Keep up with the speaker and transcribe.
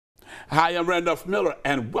Hi, I'm Randolph Miller,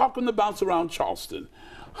 and welcome to Bounce Around Charleston.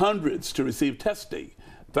 Hundreds to receive testing,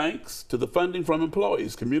 thanks to the funding from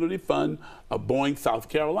Employees Community Fund of Boeing, South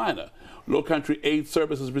Carolina. Lowcountry Aid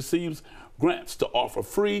Services receives grants to offer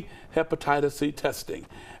free hepatitis C testing.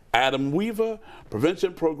 Adam Weaver,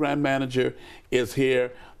 Prevention Program Manager, is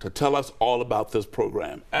here to tell us all about this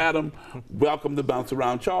program. Adam, welcome to Bounce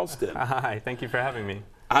Around Charleston. Hi, thank you for having me.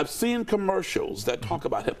 I've seen commercials that talk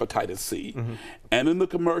about hepatitis C, and in the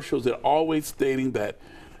commercials they're always stating that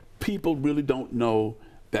people really don't know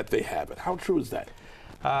that they have it. How true is that?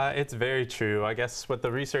 It's very true. I guess what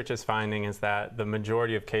the research is finding is that the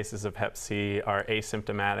majority of cases of Hep C are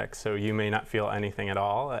asymptomatic, so you may not feel anything at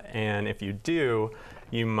all, and if you do,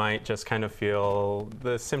 you might just kind of feel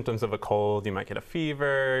the symptoms of a cold. You might get a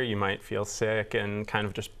fever, you might feel sick, and kind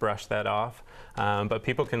of just brush that off. But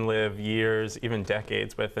people can live years, even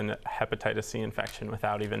decades, with a hepatitis C infection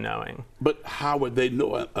without even knowing. But how would they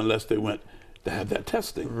know it unless they went to have that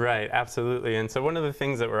testing? Right, absolutely. And so one of the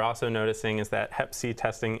things that we're also noticing is that Hep C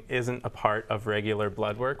testing isn't a part of regular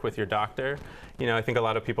blood work with your doctor. You know, I think a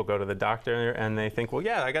lot of people go to the doctor and they think, well,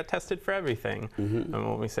 yeah, I got tested for everything. And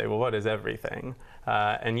when we say, well, what is everything?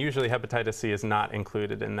 And usually hepatitis C is not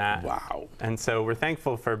included in that. Wow. And so we're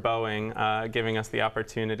thankful for Boeing giving us the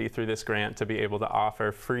opportunity through this grant to be able to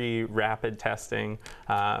offer free rapid testing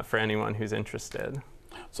for anyone who's interested.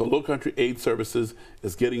 So Lowcountry Aid Services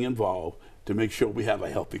is getting involved to make sure we have a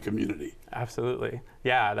healthy community. Absolutely.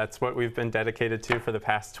 Yeah, that's what we've been dedicated to for the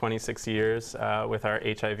past 26 years with our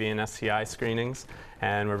HIV and STI screenings.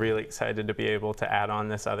 And we're really excited to be able to add on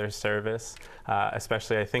this other service,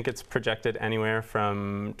 especially I think it's projected anywhere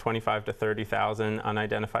from 25 to 30,000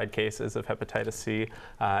 unidentified cases of hepatitis C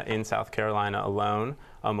in South Carolina alone,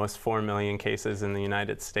 almost 4 million cases in the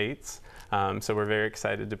United States. So we're very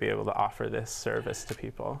excited to be able to offer this service to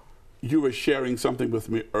people. You were sharing something with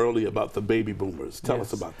me earlier about the baby boomers. Tell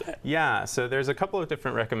us about that. Yeah, so there's a couple of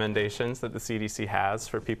different recommendations that the CDC has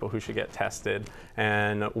for people who should get tested.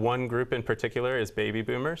 And one group in particular is baby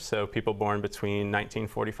boomers, so people born between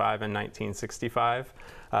 1945 and 1965.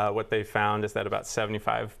 What they found is that about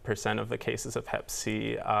 75% of the cases of Hep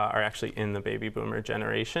C are actually in the baby boomer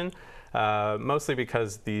generation. Mostly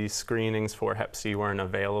because the screenings for Hep C weren't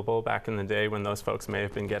available back in the day when those folks may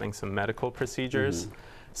have been getting some medical procedures.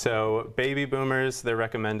 So baby boomers, they're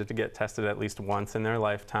recommended to get tested at least once in their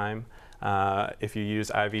lifetime. If you use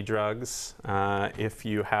IV drugs, if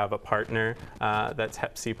you have a partner that's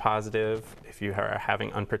Hep C positive, if you are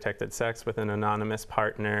having unprotected sex with an anonymous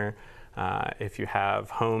partner, if you have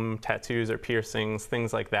home tattoos or piercings,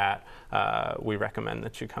 things like that, we recommend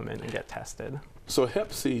that you come in and get tested. So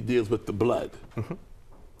Hep C deals with the blood.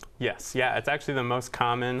 Yes, yeah, it's actually the most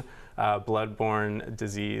common blood-borne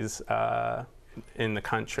disease in the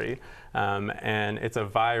country, and it's a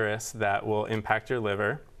virus that will impact your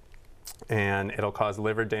liver, and it'll cause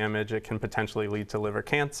liver damage. It can potentially lead to liver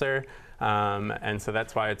cancer, and so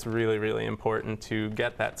that's why it's really, really important to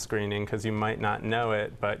get that screening, because you might not know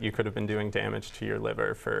it, but you could have been doing damage to your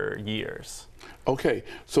liver for years. Okay,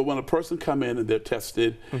 so when a person come in and they're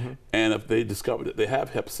tested, and if they discover that they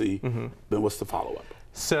have Hep C, then what's the follow-up?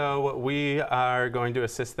 So we are going to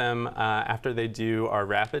assist them after they do our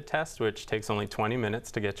rapid test, which takes only 20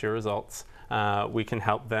 minutes to get your results. We can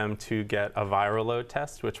help them to get a viral load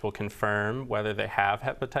test, which will confirm whether they have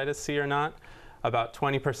hepatitis C or not. About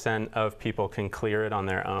 20% of people can clear it on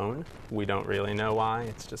their own. We don't really know why.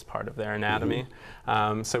 It's just part of their anatomy.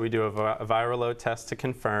 So we do a viral load test to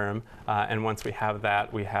confirm, and once we have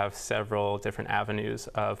that, we have several different avenues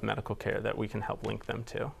of medical care that we can help link them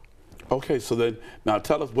to. Okay, so then, now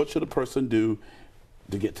tell us, what should a person do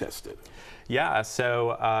to get tested? Yeah,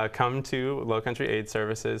 so come to Lowcountry Aid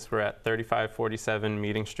Services. We're at 3547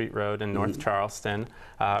 Meeting Street Road in North Charleston,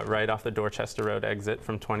 right off the Dorchester Road exit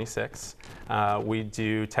from 26. We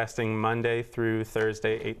do testing Monday through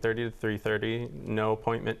Thursday, 8:30 to 3:30. No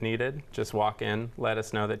appointment needed. Just walk in, let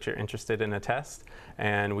us know that you're interested in a test,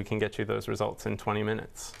 and we can get you those results in 20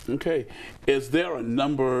 minutes. Okay. Is there a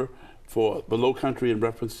number for the Lowcountry in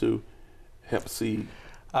reference to Hep C?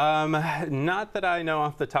 Not that I know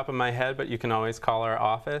off the top of my head, but you can always call our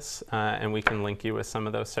office and we can link you with some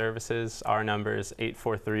of those services. Our number is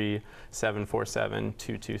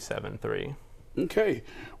 843-747-2273. Okay.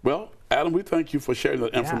 Well, Adam, we thank you for sharing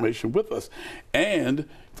that information with us. And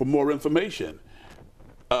for more information,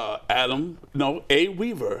 A.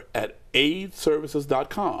 Weaver at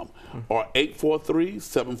aidservices.com or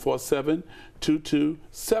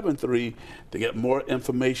 843-747-2273 to get more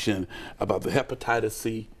information about the hepatitis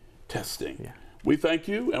C testing. We thank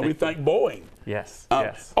you, and we thank Boeing. Yes,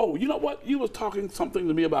 yes. Oh, you know what? You was talking something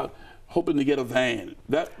to me about hoping to get a van.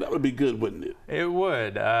 That would be good, wouldn't it? It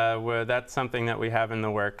would. That's something that we have in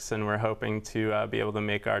the works, and we're hoping to be able to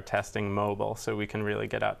make our testing mobile so we can really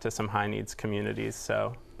get out to some high needs communities.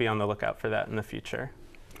 So be on the lookout for that in the future.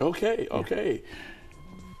 Okay, okay.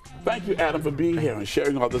 Thank you, Adam, for being here and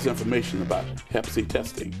sharing all this information about Hep C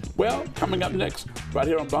testing. Well, coming up next, right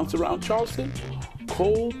here on Bounce Around Charleston,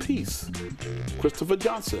 Cold Peace. Christopher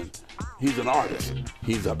Johnson, he's an artist.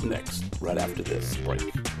 He's up next, right after this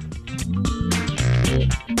break.